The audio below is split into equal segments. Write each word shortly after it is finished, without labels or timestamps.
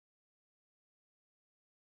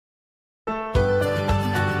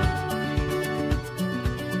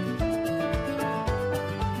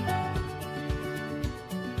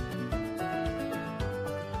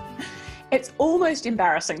It's almost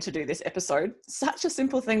embarrassing to do this episode. Such a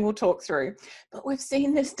simple thing we'll talk through, but we've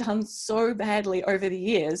seen this done so badly over the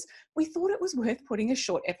years, we thought it was worth putting a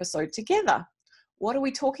short episode together. What are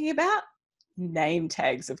we talking about? Name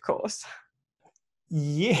tags, of course.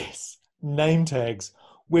 Yes, name tags.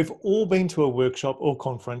 We've all been to a workshop or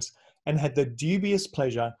conference and had the dubious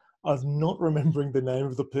pleasure of not remembering the name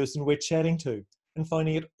of the person we're chatting to and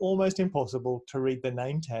finding it almost impossible to read the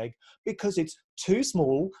name tag because it's too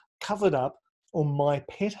small, covered up, or my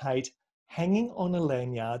pet hate, hanging on a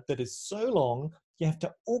lanyard that is so long you have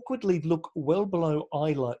to awkwardly look well below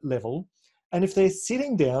eye level, and if they're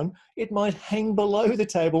sitting down, it might hang below the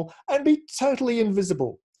table and be totally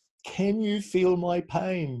invisible. Can you feel my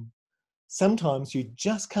pain? Sometimes you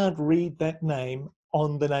just can't read that name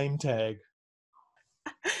on the name tag.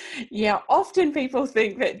 Yeah, often people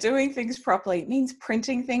think that doing things properly means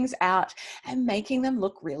printing things out and making them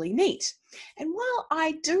look really neat. And while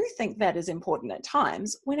I do think that is important at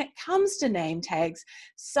times, when it comes to name tags,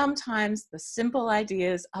 sometimes the simple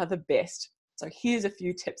ideas are the best. So here's a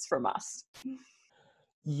few tips from us.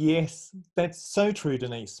 Yes, that's so true,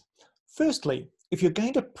 Denise. Firstly, if you're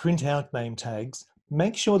going to print out name tags,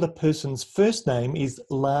 make sure the person's first name is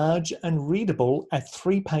large and readable at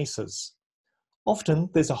 3 paces. Often,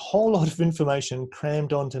 there's a whole lot of information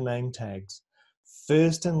crammed onto name tags.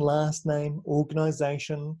 First and last name,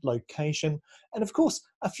 organisation, location, and of course,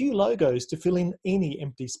 a few logos to fill in any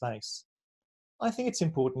empty space. I think it's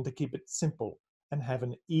important to keep it simple and have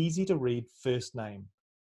an easy to read first name.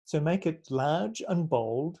 So make it large and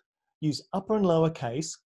bold, use upper and lower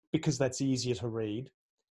case because that's easier to read,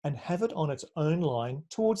 and have it on its own line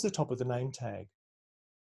towards the top of the name tag.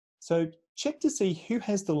 So check to see who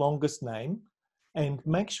has the longest name and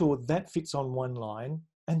make sure that fits on one line,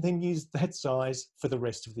 and then use that size for the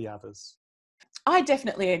rest of the others. I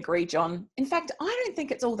definitely agree, John. In fact, I don't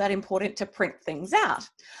think it's all that important to print things out.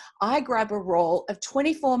 I grab a roll of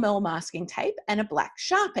 24mm masking tape and a black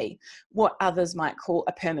Sharpie, what others might call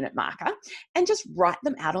a permanent marker, and just write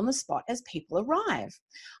them out on the spot as people arrive.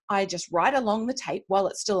 I just write along the tape while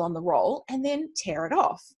it's still on the roll and then tear it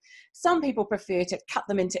off. Some people prefer to cut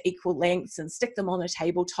them into equal lengths and stick them on a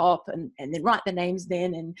tabletop and then write the names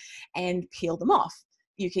then and peel them off.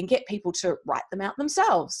 You can get people to write them out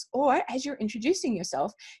themselves, or as you're introducing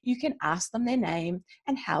yourself, you can ask them their name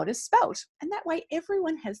and how it is spelt. And that way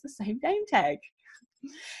everyone has the same name tag.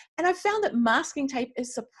 And I've found that masking tape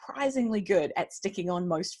is surprisingly good at sticking on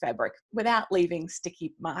most fabric without leaving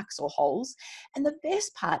sticky marks or holes. And the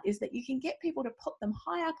best part is that you can get people to put them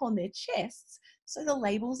high up on their chests so the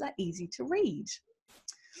labels are easy to read.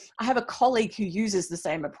 I have a colleague who uses the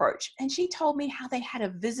same approach, and she told me how they had a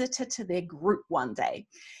visitor to their group one day,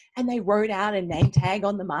 and they wrote out a name tag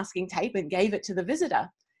on the masking tape and gave it to the visitor.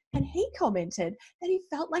 And he commented that he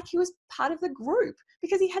felt like he was part of the group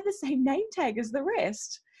because he had the same name tag as the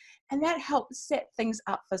rest. And that helped set things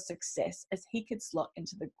up for success as he could slot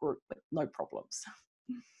into the group with no problems.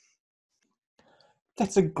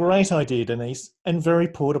 That's a great idea, Denise, and very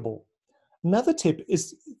portable. Another tip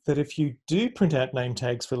is that if you do print out name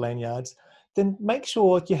tags for lanyards, then make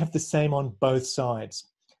sure you have the same on both sides.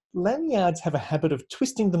 Lanyards have a habit of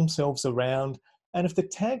twisting themselves around, and if the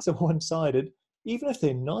tags are one-sided, even if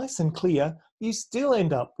they're nice and clear, you still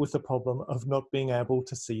end up with the problem of not being able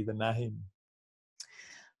to see the name.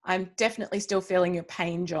 I'm definitely still feeling your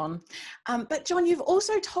pain, John. But John, you've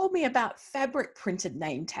also told me about fabric printed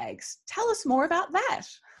name tags. Tell us more about that.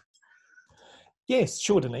 Yes,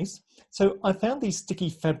 sure, Denise. So I found these sticky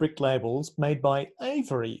fabric labels made by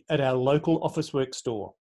Avery at our local Officeworks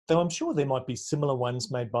store, though I'm sure there might be similar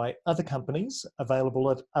ones made by other companies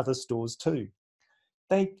available at other stores too.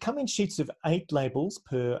 They come in sheets of 8 labels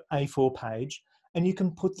per A4 page, and you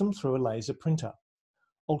can put them through a laser printer.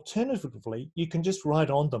 Alternatively, you can just write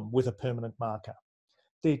on them with a permanent marker.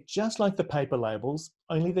 They're just like the paper labels,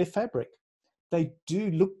 only they're fabric. They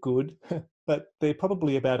do look good, but they're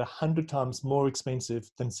probably about 100 times more expensive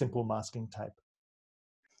than simple masking tape.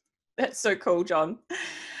 That's so cool, John.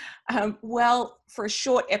 Well, for a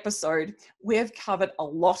short episode, we've covered a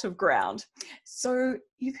lot of ground. So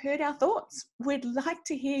you've heard our thoughts. We'd like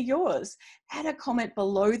to hear yours. Add a comment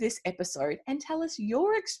below this episode and tell us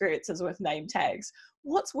your experiences with name tags.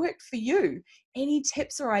 What's worked for you? Any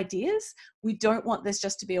tips or ideas? We don't want this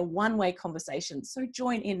just to be a one-way conversation, so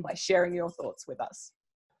join in by sharing your thoughts with us.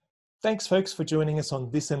 Thanks, folks, for joining us on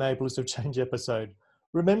this Enablers of Change episode.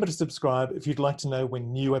 Remember to subscribe if you'd like to know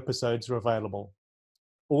when new episodes are available.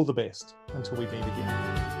 All the best until we meet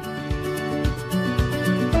again.